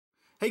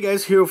Hey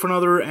guys, here for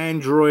another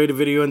Android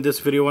video. In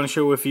this video I want to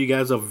share with you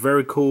guys a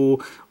very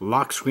cool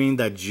lock screen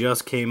that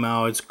just came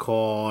out. It's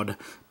called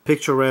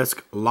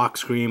Picturesque Lock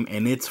Screen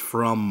and it's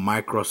from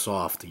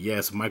Microsoft.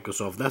 Yes,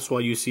 Microsoft. That's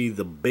why you see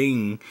the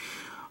Bing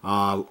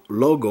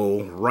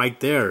logo right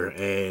there,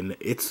 and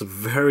it's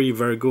very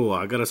cool.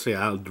 I gotta say,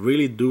 I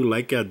really do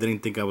like it. I didn't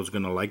think I was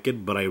gonna like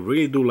it, but I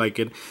really do like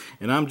it,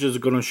 and I'm just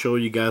gonna show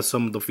you guys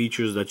some of the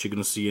features that you're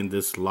gonna see in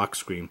this lock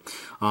screen.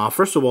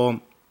 First of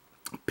all,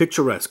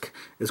 Picturesque.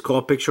 It's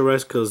called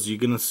Picturesque because you're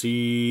gonna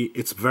see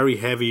it's very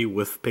heavy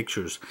with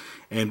pictures,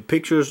 and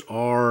pictures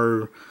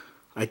are,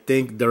 I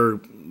think they're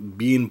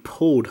being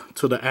pulled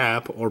to the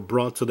app or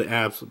brought to the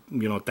apps,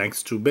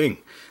 thanks to Bing.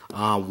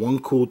 One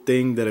cool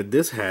thing that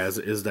this has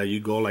is that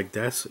you go like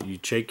this, you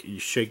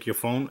shake your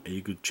phone, and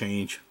you could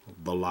change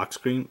the lock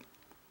screen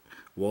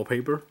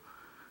wallpaper.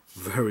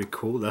 Very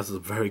cool. That's a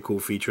very cool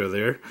feature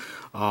there.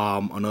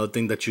 Another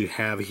thing that you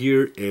have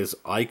here is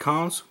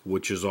icons,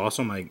 which is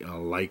awesome. I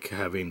like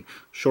having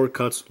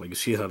shortcuts. Like you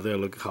see how there,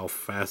 look how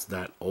fast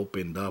that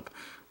opened up.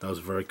 That was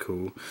very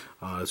cool.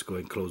 Let's go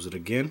ahead and close it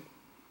again.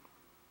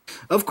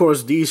 Of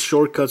course, these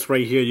shortcuts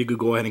right here, you could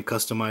go ahead and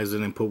customize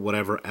it and put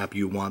whatever app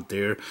you want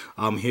there.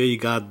 Here you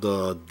got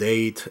the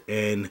date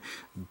and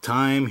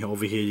time.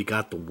 Over here you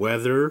got the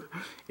weather,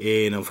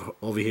 and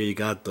over here you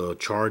got the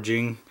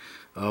charging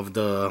of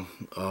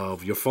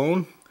your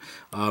phone.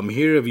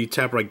 Here, if you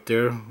tap right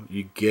there,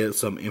 you get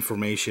some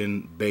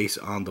information based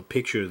on the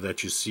picture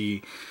that you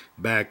see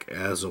back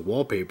as a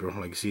wallpaper.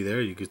 Like you see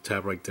there, you can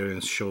tap right there and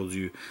it shows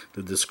you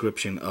the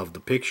description of the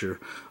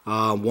picture.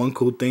 One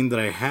cool thing that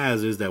it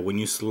has is that when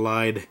you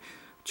slide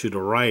to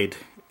the right,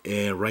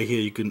 and right here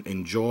you can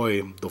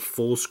enjoy the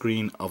full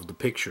screen of the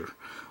picture.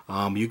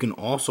 You can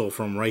also,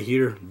 from right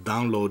here,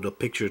 download the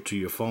picture to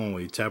your phone.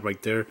 When you tap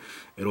right there,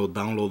 it'll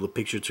download the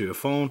picture to your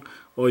phone,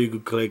 or you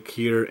could click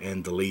here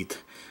and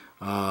delete.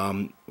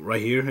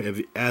 Right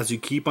here, as you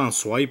keep on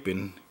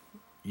swiping,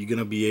 you're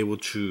gonna be able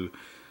to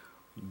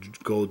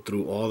go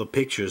through all the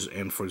pictures.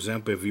 And for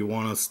example, if you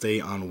want to stay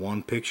on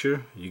one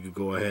picture, you could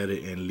go ahead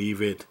and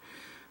leave it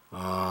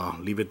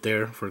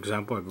there. For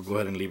example, I could go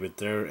ahead and leave it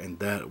there, and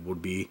that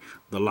would be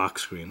the lock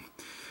screen.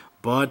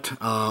 But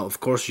of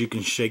course, you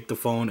can shake the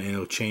phone and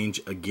it'll change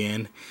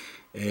again.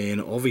 And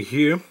over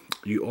here,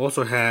 you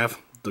also have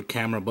the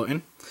camera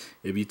button.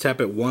 If you tap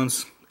it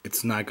once,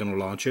 it's not gonna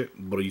launch it,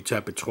 but you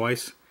tap it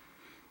twice,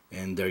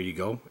 and there you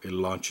go, it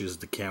launches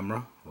the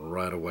camera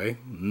right away.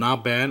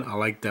 Not bad. I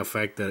like the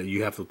fact that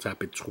you have to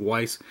tap it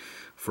twice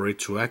for it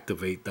to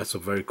activate. That's a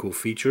very cool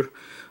feature.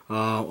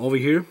 Over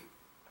here,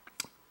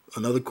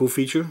 another cool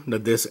feature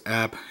that this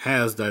app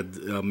has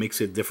that makes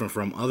it different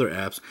from other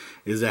apps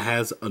is it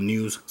has a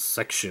news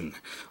section.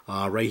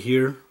 Right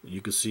here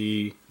you can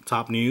see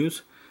top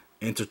news,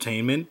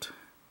 entertainment.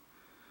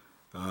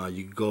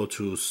 You can go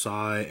to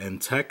science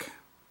and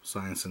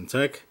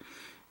tech,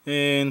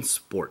 and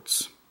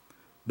sports.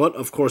 But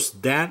of course,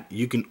 that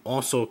you can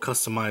also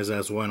customize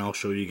as well, and I'll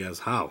show you guys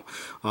how.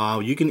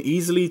 You can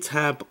easily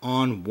tap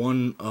on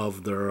one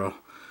of the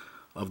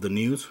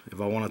news.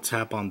 If I want to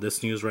tap on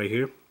this news right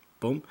here,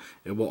 boom,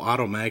 it will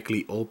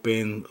automatically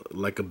open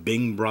like a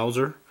Bing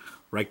browser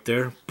right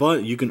there.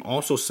 But you can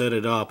also set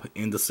it up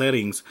in the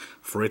settings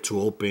for it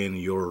to open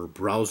your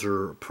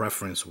browser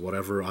preference,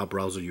 whatever app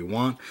browser you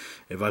want.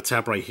 If I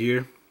tap right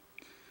here,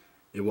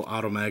 it will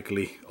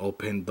automatically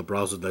open the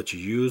browser that you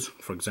use.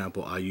 For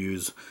example, I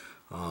use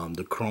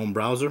the Chrome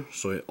browser,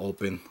 so it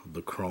opened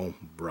the Chrome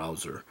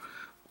browser.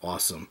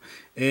 Awesome.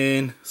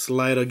 And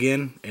slide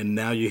again, and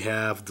now you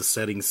have the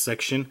settings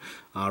section.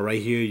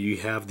 Right here you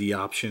have the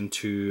option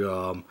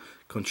to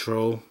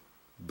control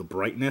the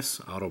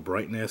brightness, auto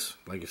brightness,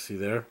 like you see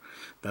there.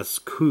 That's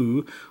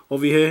cool.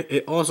 Over here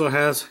it also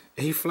has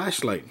a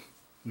flashlight.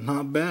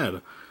 Not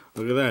bad.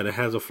 Look at that, it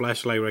has a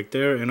flashlight right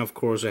there, and of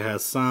course it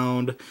has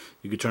sound.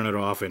 You can turn it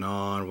off and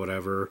on,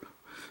 whatever.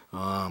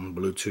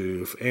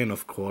 Bluetooth, and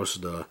of course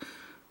the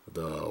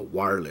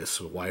wireless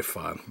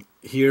Wi-Fi.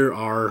 Here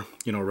are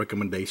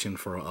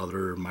recommendations for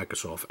other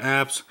Microsoft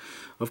apps.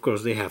 Of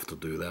course they have to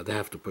do that. They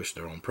have to push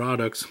their own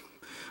products.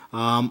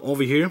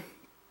 Over here,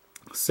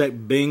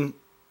 set Bing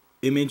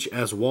image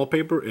as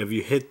wallpaper. If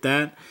you hit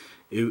that,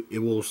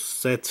 it will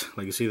set,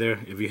 like you see there,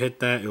 if you hit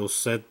that, it will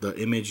set the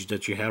image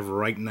that you have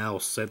right now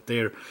set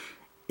there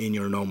in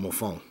your normal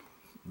phone.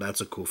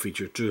 That's a cool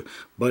feature too.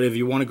 But if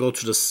you want to go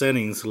to the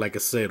settings, like I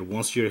said,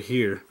 once you're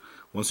here,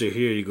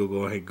 you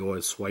go ahead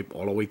and swipe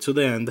all the way to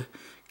the end,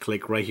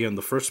 click right here on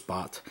the first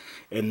spot,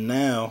 and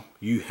now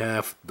you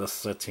have the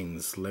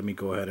settings. Let me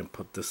go ahead and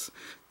put this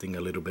thing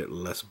a little bit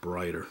less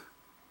brighter.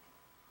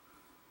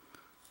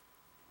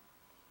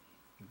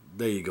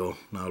 There you go.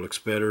 Now it looks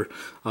better.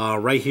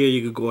 Right here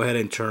you could go ahead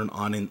and turn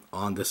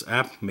on this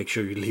app. Make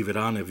sure you leave it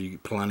on if you're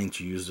planning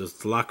to use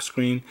this lock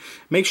screen.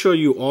 Make sure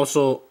you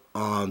also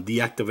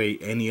deactivate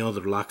any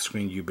other lock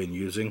screen you've been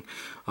using.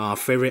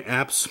 Favorite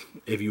apps,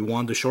 if you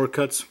want the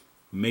shortcuts,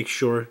 make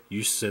sure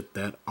you set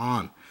that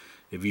on.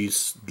 If you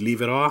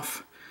leave it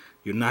off,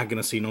 you're not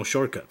gonna see no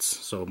shortcuts.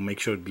 So make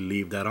sure to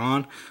leave that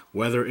on.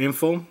 Weather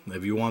info,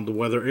 if you want the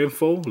weather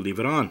info, leave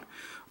it on.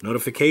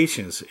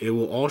 Notifications, it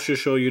will also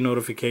show you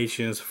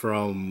notifications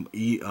from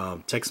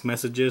text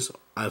messages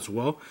as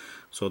well.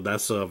 So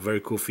that's a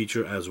very cool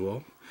feature as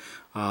well.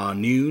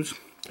 News,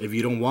 if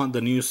you don't want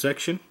the news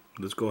section,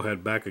 let's go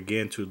ahead back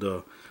again to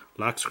the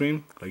lock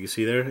screen. Like you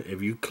see there,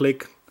 if you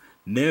click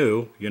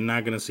no, you're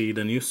not gonna see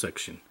the news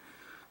section.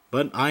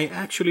 But I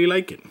actually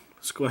like it.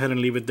 Let's go ahead and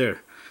leave it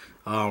there.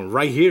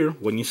 Right here,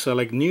 when you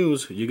select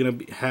news, you're going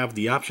to have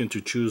the option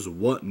to choose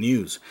what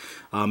news.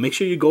 Make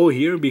sure you go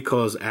here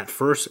because at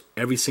first,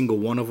 every single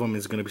one of them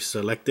is going to be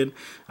selected.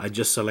 I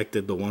just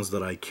selected the ones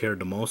that I care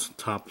the most.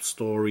 Top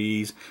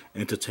stories,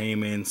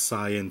 entertainment,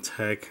 science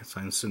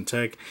and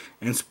tech,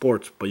 and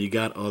sports. But you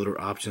got other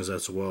options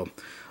as well.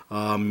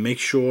 Make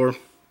sure,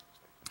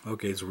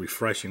 okay, it's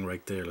refreshing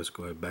right there. Let's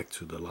go ahead back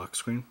to the lock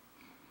screen.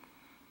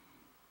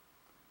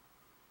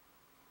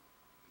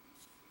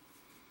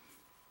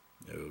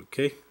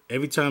 Okay,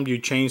 every time you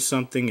change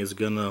something, it's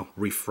gonna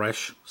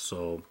refresh,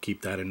 so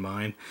keep that in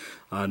mind.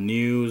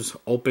 News,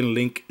 open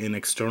link in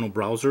external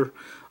browser.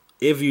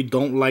 If you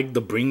don't like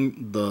the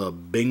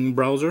Bing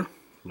browser,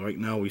 right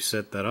now we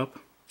set that up.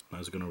 Now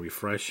it's gonna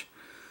refresh.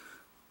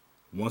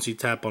 Once you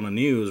tap on the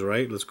news,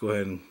 right? Let's go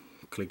ahead and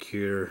click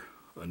here,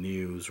 a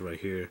news right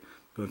here.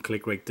 Go and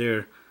click right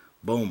there.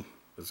 Boom!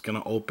 It's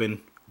gonna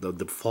open the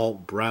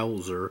default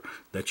browser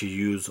that you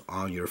use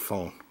on your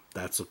phone.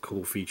 That's a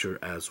cool feature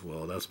as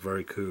well. That's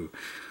very cool.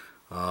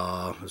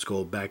 Let's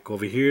go back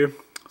over here.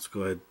 Let's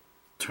go ahead,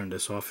 turn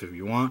this off if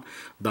you want.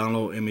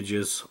 Download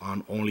images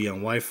only on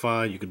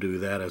Wi-Fi. You can do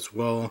that as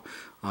well.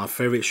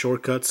 Favorite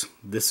shortcuts.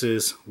 This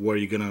is where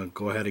you're gonna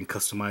go ahead and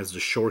customize the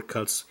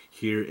shortcuts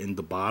here in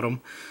the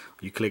bottom.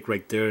 You click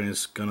right there and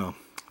it's gonna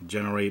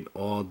generate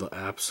all the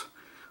apps.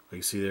 Like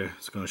you see there,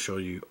 it's gonna show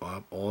you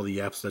all the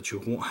apps that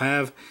you won't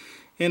have.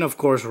 And of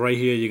course, right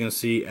here, you can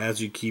see as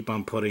you keep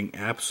on putting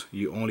apps,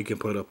 you only can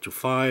put up to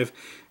 5,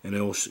 and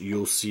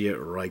you'll see it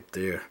right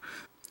there.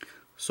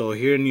 So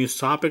here, news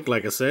topic,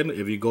 like I said,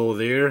 if you go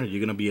there, you're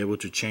going to be able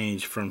to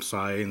change from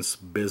science,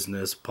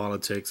 business,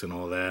 politics, and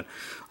all that.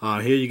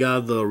 Here you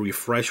got the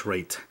refresh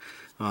rate.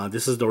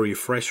 This is the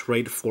refresh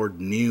rate for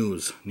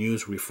news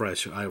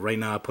refresh. Right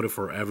now I put it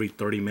for every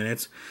 30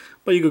 minutes,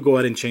 but you could go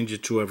ahead and change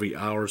it to every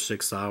hour,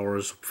 6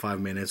 hours, 5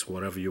 minutes,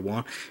 whatever you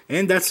want.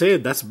 And that's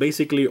it. That's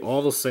basically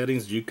all the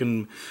settings you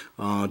can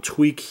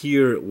tweak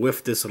here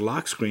with this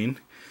lock screen.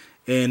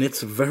 And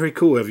it's very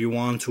cool. If you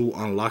want to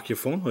unlock your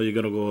phone, or you're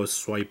gonna go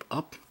swipe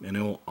up and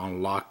it'll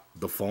unlock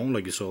the phone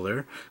like you saw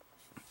there.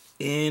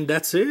 And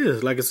that's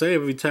it. Like I say,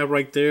 if you tap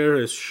right there,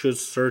 it should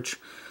search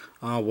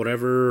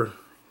whatever,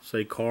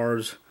 say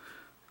cars.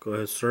 Go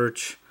ahead,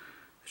 search.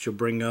 It should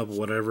bring up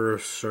whatever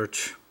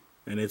search,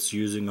 and it's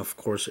using, of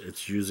course,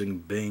 it's using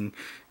Bing.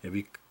 If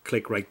you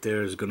click right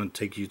there, it's gonna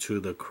take you to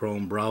the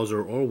Chrome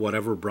browser or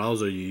whatever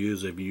browser you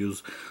use. If you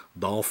use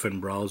Dolphin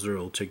browser,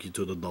 it'll take you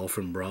to the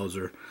Dolphin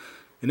browser.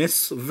 And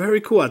it's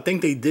very cool. I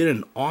think they did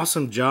an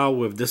awesome job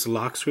with this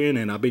lock screen,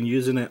 and I've been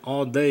using it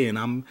all day, and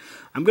I'm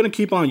gonna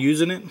keep on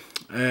using it.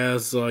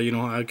 As you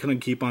know, I couldn't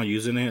keep on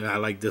using it. I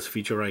like this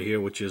feature right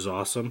here, which is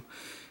awesome,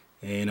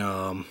 and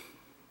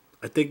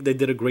I think they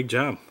did a great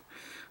job.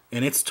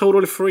 And it's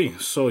totally free,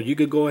 so you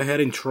could go ahead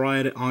and try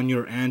it on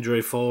your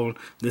Android phone.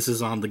 This is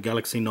on the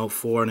Galaxy Note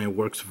 4, and it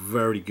works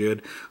very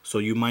good. So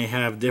you might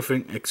have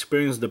different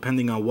experience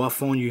depending on what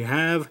phone you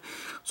have.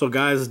 So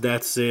guys,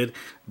 that's it.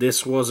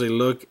 This was a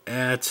look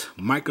at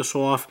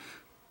Microsoft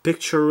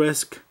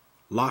Picturesque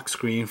Lock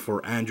Screen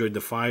for Android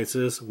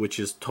devices, which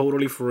is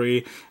totally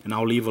free. And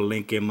I'll leave a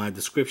link in my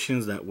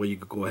descriptions. That way you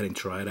can go ahead and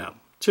try it out.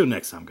 Till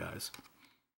next time, guys.